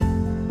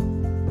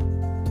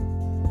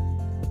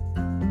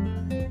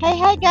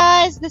Hey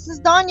guys, this is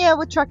Danya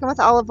with Trucking with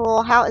Olive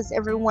Oil. How is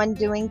everyone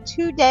doing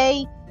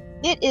today?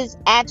 It has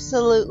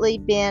absolutely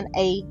been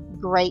a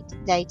great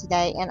day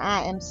today, and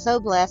I am so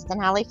blessed and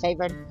highly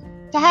favored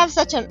to have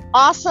such an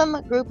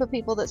awesome group of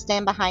people that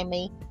stand behind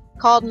me,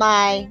 called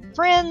my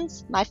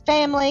friends, my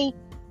family,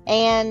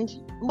 and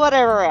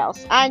whatever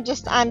else. I'm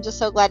just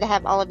so glad to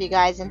have all of you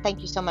guys, and thank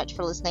you so much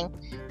for listening,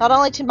 not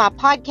only to my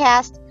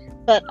podcast,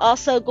 but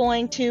also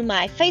going to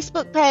my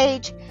Facebook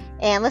page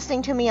and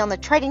listening to me on the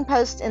Trading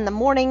Post in the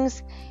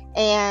mornings,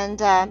 and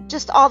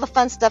just all the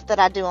fun stuff that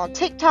I do on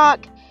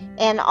TikTok,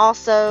 and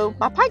also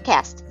my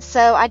podcast.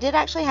 So I did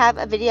actually have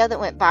a video that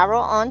went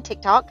viral on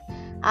TikTok.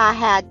 I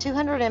had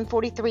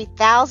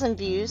 243,000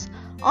 views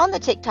on the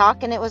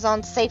TikTok, and it was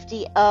on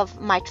safety of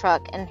my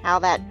truck and how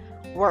that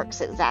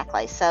works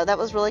exactly. So that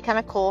was really kind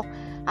of cool.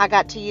 I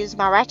got to use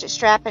my ratchet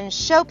strap and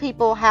show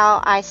people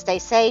how I stay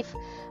safe.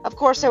 Of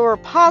course, there were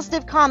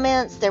positive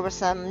comments, there were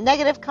some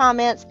negative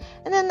comments,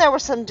 and then there were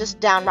some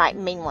just downright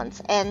mean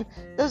ones. And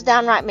those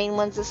downright mean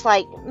ones, it's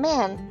like,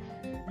 man,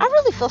 I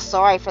really feel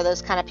sorry for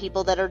those kind of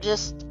people that are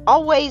just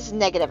always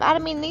negative. I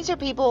mean, these are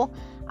people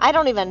I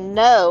don't even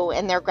know,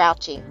 and they're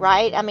grouchy,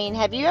 right? I mean,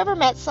 have you ever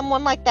met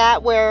someone like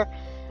that where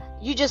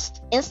you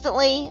just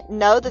instantly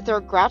know that they're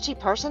a grouchy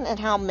person and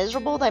how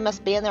miserable they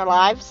must be in their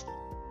lives?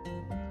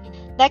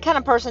 That kind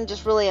of person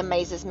just really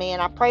amazes me,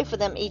 and I pray for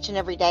them each and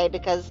every day,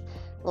 because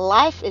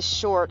life is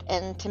short,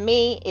 and to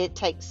me it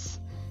takes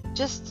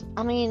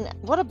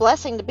what a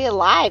blessing to be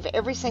alive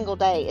every single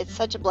day. It's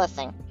such a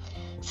blessing.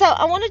 So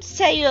I wanted to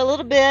tell you a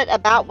little bit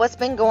about what's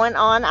been going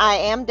on. I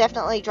am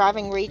definitely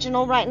driving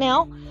regional right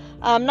now.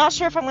 I'm not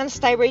sure if I'm going to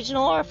stay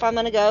regional or if I'm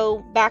going to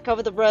go back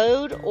over the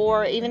road,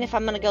 or even if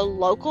I'm going to go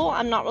local.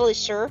 I'm not really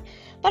sure,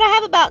 but I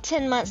have about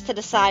 10 months to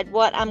decide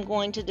what I'm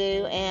going to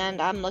do, and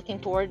I'm looking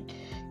forward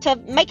to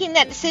making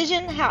that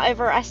decision.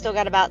 However, I still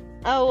got about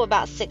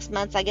 6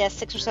 months, I guess,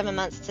 6 or 7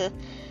 months to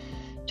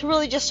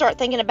really just start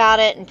thinking about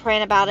it and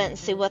praying about it and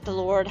see what the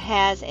Lord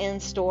has in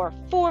store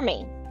for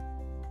me.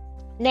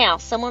 Now,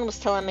 someone was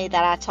telling me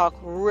that I talk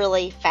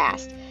really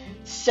fast,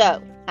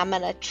 so I'm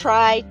going to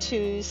try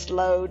to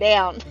slow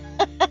down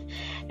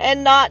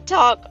and not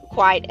talk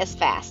quite as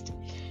fast.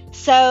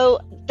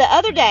 So the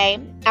other day,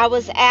 I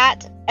was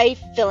at a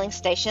filling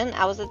station.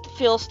 I was at the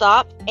fuel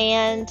stop,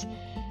 and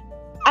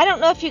I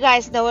don't know if you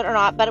guys know it or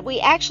not, but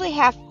we actually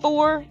have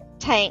 4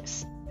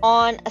 tanks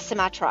on a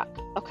semi-truck,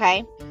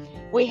 okay?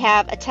 We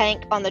have a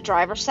tank on the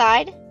driver's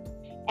side,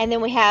 and then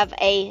we have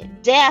a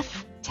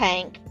DEF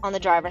tank on the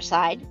driver's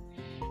side,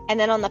 and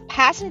then on the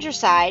passenger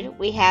side,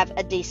 we have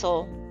a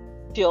diesel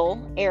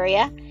fuel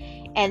area,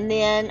 and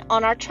then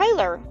on our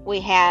trailer,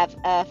 we have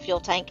a fuel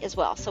tank as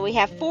well. So we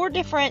have 4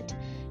 different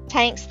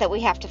tanks that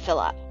we have to fill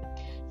up.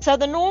 So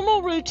the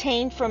normal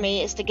routine for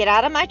me is to get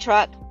out of my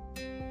truck.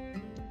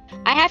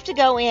 I have to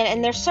go in,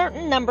 and there's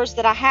certain numbers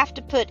that I have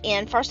to put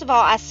in. First of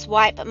all, I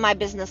swipe my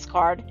business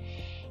card,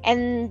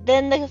 and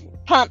then the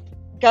pump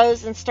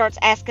goes and starts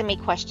asking me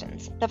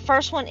questions. The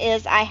first one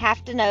is I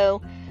have to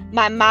know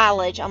my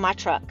mileage on my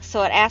truck.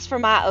 So it asks for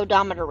my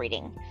odometer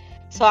reading.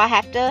 So I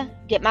have to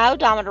get my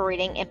odometer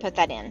reading and put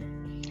that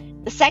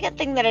in. The second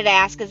thing that it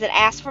asks is it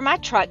asks for my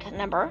truck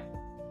number,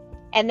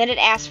 and then it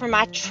asks for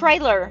my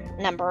trailer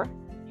number,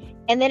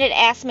 and then it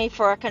asks me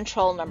for a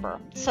control number.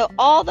 So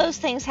all those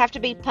things have to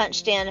be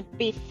punched in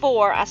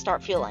before I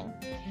start fueling.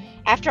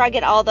 After I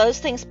get all those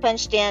things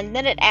punched in,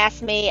 then it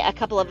asks me a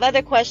couple of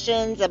other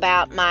questions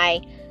about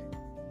my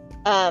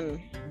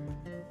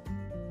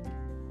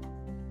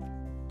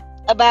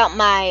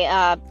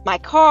my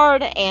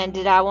card, and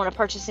did I want to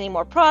purchase any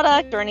more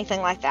product or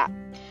anything like that.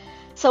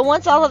 So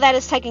once all of that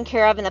is taken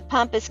care of and the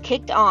pump is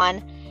kicked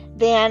on,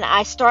 then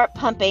I start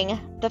pumping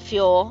the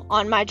fuel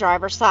on my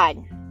driver's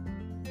side.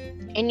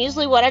 And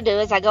usually what I do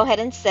is I go ahead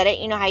and set it.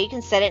 You know how you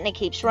can set it and it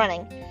keeps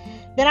running.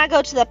 Then I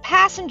go to the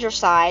passenger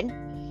side,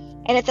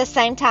 and at the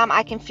same time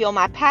I can fuel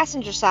my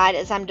passenger side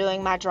as I'm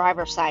doing my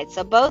driver's side.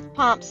 So both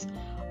pumps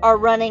are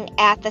running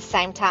at the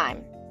same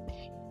time.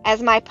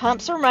 As my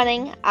pumps are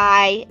running,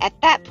 I, at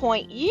that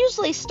point,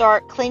 usually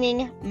start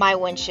cleaning my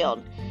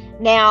windshield.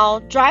 Now,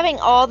 driving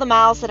all the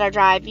miles that I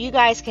drive, you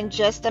guys can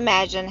just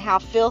imagine how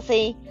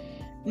filthy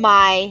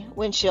my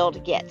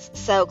windshield gets.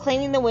 So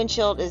cleaning the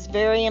windshield is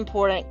very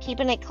important,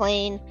 keeping it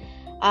clean.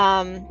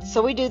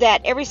 So we do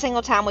that every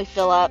single time we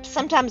fill up,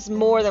 sometimes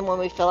more than when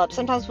we fill up.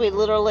 Sometimes we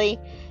literally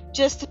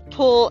just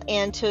pull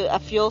into a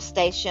fuel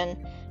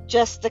station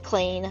just to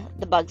clean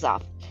the bugs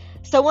off.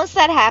 So once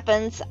that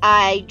happens,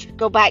 I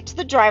go back to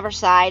the driver's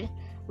side,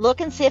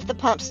 look and see if the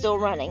pump's still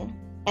running.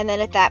 And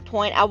then at that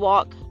point, I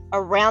walk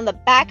around the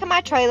back of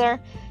my trailer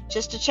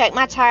just to check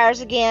my tires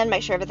again,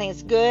 make sure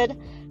everything's good.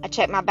 I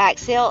check my back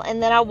seal,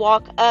 and then I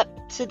walk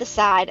up to the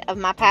side of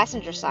my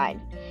passenger side.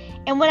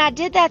 And when I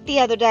did that the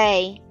other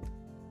day,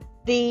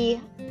 the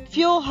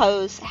fuel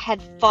hose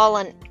had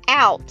fallen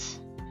out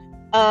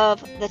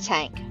of the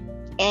tank,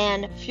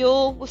 and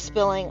fuel was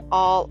spilling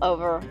all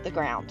over the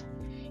ground.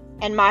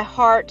 And my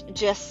heart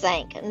just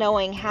sank,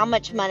 knowing how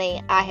much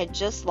money I had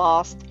just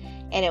lost,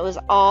 and it was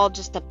all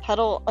just a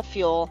puddle of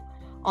fuel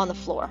on the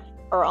floor.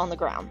 or on the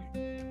ground.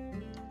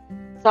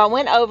 So I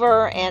went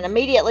over and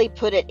immediately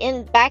put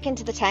it back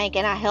into the tank,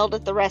 and I held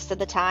it the rest of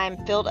the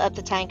time, filled up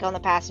the tank on the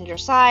passenger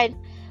side.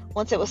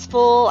 Once it was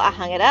full, I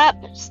hung it up,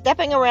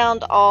 stepping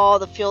around all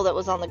the fuel that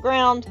was on the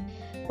ground,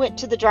 went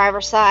to the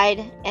driver's side,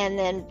 and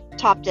then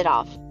topped it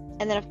off.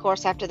 And then, of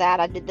course, after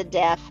that, I did the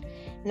DEF,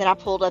 and then I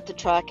pulled up the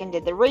truck and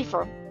did the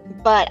reefer.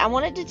 But I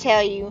wanted to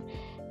tell you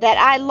that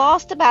I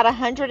lost about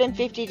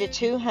 $150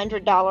 to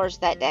 $200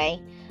 that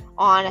day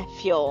on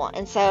fuel.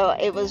 And so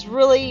it was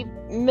really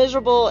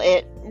miserable.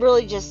 It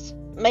really just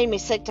made me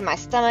sick to my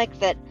stomach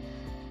that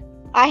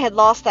I had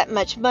lost that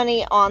much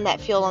money on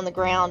that fuel on the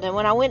ground. And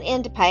when I went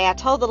in to pay, I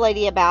told the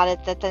lady about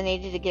it, that they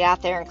needed to get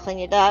out there and clean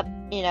it up,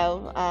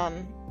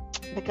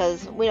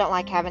 because we don't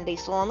like having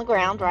diesel on the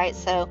ground, right?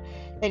 So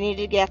they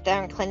needed to get out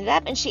there and clean it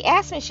up. And she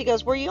asked me, she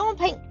goes, "Were you on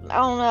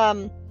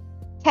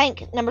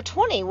tank number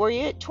 20? Were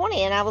you at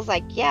 20? And I was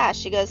like, yeah.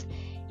 She goes,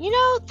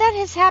 that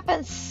has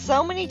happened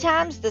so many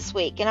times this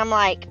week. And I'm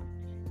like,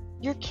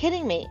 you're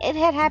kidding me. It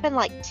had happened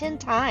like 10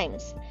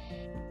 times.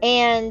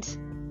 And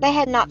they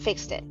had not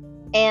fixed it.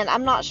 And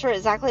I'm not sure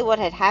exactly what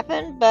had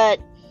happened, but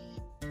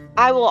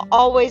I will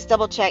always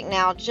double check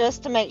now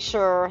just to make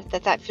sure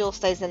that fuel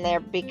stays in there,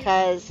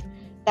 because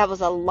that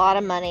was a lot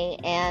of money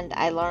and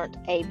I learned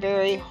a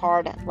very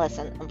hard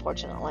lesson,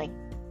 unfortunately.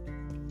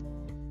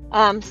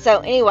 So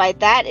anyway,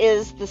 that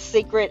is the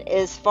secret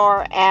as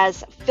far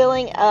as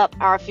filling up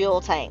our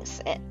fuel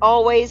tanks.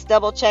 Always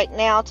double check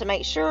now to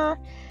make sure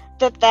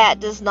that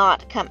does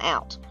not come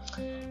out.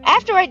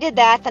 After I did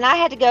that, then I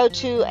had to go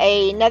to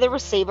another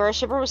receiver, a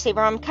shipper receiver.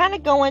 I'm kind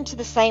of going to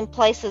the same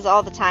places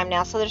all the time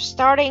now, so they're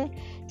starting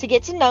to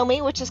get to know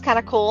me, which is kind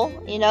of cool.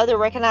 They're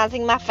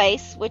recognizing my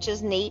face, which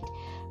is neat.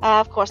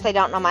 Of course, they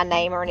don't know my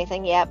name or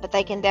anything yet, but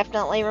they can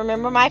definitely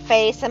remember my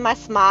face and my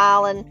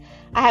smile. And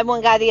I had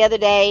one guy the other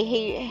day.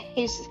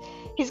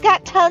 He's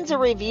got tons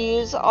of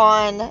reviews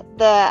on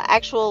the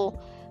actual.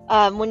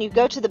 When you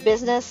go to the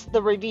business,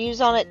 the reviews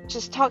on it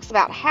just talks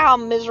about how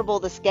miserable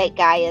this gate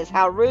guy is,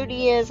 how rude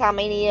he is, how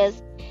mean he is.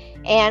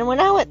 And when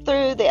I went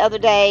through the other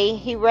day,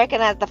 he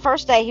recognized the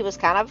first day he was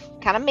kind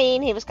of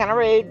mean, he was kind of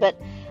rude, but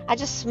I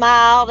just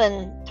smiled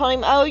and told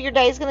him, "Oh, your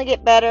day's going to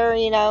get better,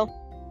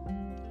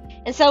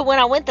 And so when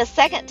I went the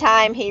second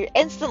time, he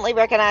instantly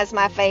recognized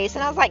my face,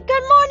 and I was like,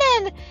 "Good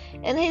morning."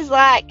 And he's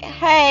like,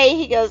 "Hey,"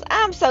 he goes,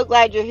 "I'm so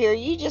glad you're here.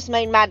 You just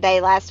made my day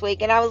last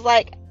week." And I was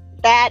like,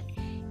 that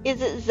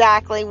is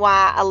exactly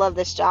why I love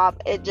this job.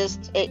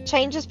 It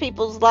changes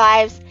people's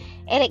lives,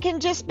 and it can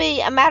just be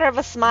a matter of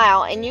a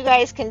smile, and you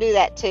guys can do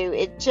that too.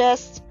 It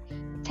just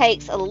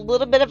takes a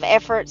little bit of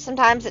effort.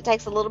 Sometimes it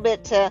takes a little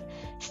bit to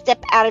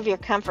step out of your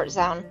comfort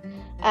zone.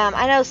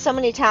 I know so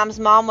many times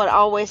Mom would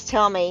always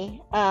tell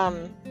me,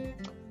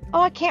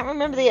 I can't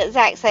remember the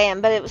exact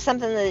saying, but it was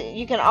something that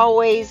you can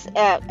always,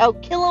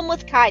 kill them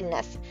with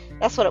kindness.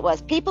 That's what it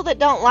was. People that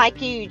don't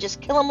like you, you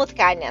just kill them with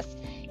kindness.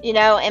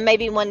 And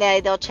maybe one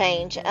day they'll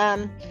change.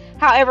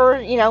 However,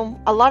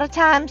 a lot of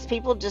times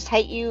people just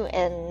hate you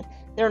and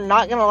they're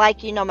not going to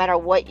like you no matter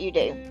what you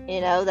do.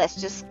 That's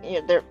just,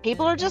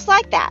 people are just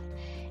like that.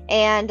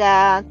 And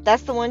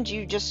that's the ones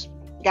you just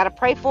got to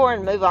pray for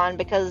and move on,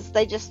 because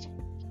they just,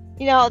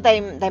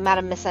 they might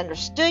have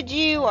misunderstood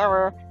you,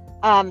 or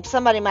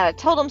somebody might have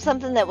told them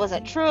something that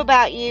wasn't true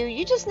about you.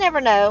 You just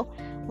never know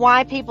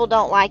why people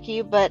don't like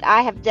you, but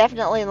I have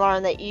definitely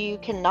learned that you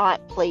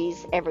cannot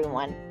please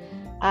everyone.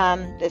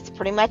 It's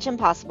pretty much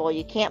impossible.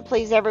 You can't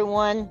please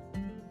everyone,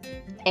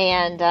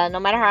 and no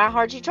matter how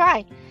hard you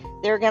try,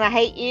 they're going to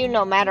hate you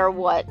no matter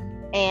what.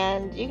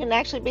 And you can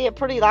actually be a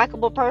pretty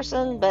likable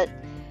person, but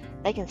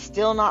they can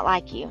still not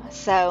like you.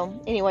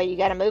 So anyway, you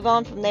got to move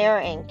on from there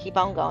and keep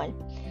on going.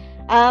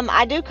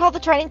 I do call the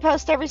Trading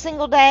Post every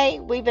single day.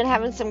 We've been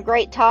having some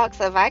great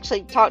talks. I've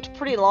actually talked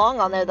pretty long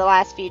on there the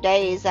last few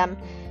days.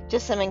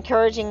 Just some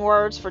encouraging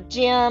words for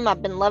Jim.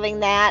 I've been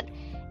loving that.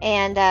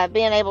 And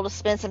being able to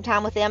spend some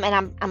time with him. And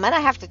I'm going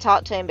to have to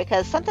talk to him,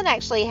 because something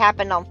actually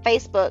happened on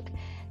Facebook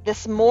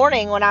this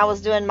morning when I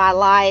was doing my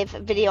live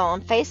video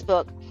on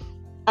Facebook.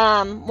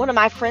 One of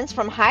my friends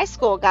from high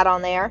school got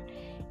on there,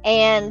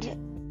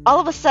 and all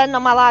of a sudden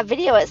on my live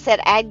video it said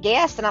add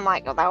guest, and I'm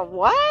like, oh,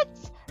 what?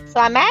 So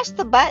I mashed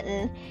the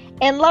button,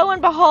 and lo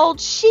and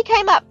behold, she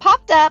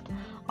popped up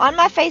on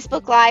my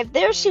Facebook Live.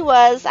 There she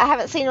was. I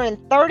haven't seen her in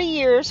 30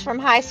 years, from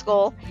high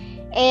school.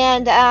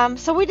 And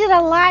so we did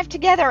a live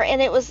together,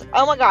 and it was,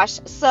 oh my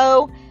gosh,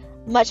 so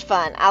much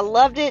fun. I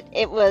loved it.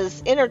 It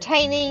was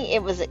entertaining.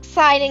 It was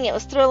exciting. It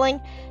was thrilling.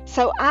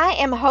 So I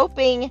am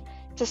hoping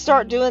to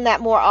start doing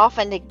that more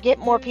often to get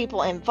more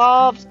people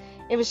involved.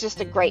 It was just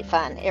a great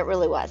fun. It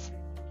really was.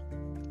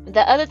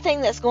 The other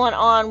thing that's going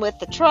on with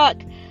the truck,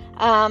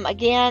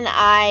 again,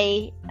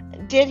 I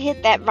did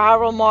hit that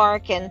viral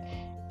mark, and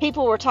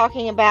people were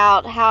talking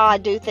about how I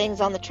do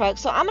things on the truck.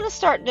 So I'm going to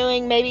start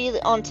doing, maybe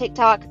on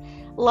TikTok,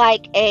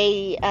 like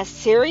a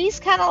series,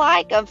 kind of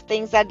like, of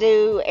things I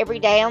do every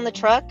day on the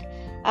truck.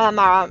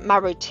 My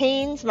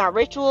routines, my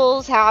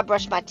rituals, how I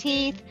brush my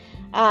teeth,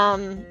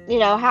 You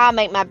know, how I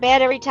make my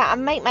bed every time.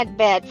 I make my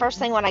bed first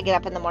thing when I get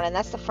up in the morning.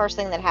 That's the first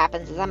thing that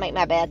happens is I make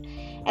my bed.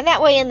 And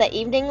that way in the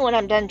evening when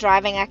I'm done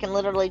driving, I can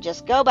literally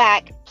just go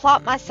back,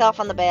 plop myself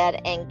on the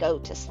bed, and go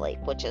to sleep,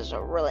 which is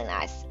really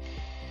nice.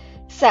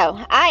 So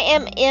I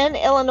am in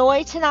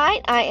Illinois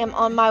tonight. I am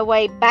on my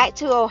way back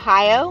to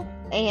Ohio.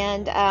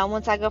 And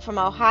once I go from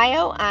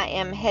Ohio, I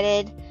am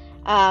headed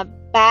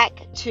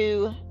back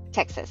to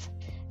Texas.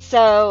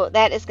 So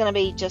that is going to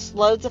be just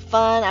loads of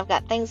fun. I've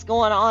got things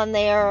going on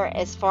there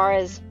as far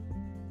as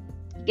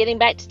getting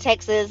back to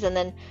Texas and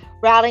then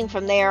routing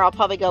from there. I'll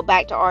probably go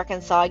back to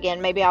Arkansas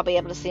again. Maybe I'll be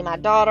able to see my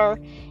daughter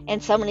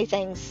and so many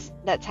things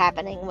that's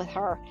happening with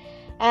her.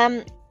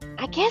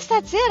 I guess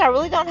that's it. I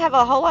really don't have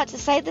a whole lot to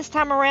say this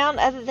time around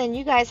other than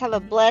you guys have a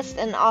blessed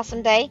and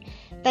awesome day.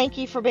 Thank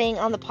you for being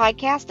on the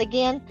podcast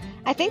again.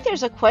 I think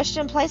there's a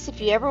question place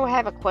if you ever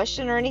have a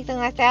question or anything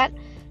like that.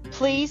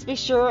 Please be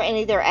sure and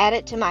either add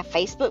it to my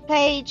Facebook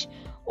page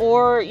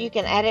or you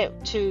can add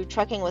it to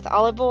Trucking with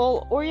Olive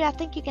Oil, or I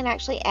think you can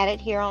actually add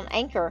it here on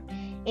Anchor,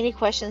 any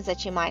questions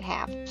that you might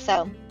have.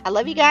 So I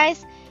love you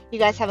guys. You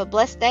guys have a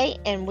blessed day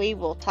and we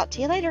will talk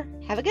to you later.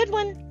 Have a good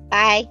one.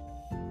 Bye.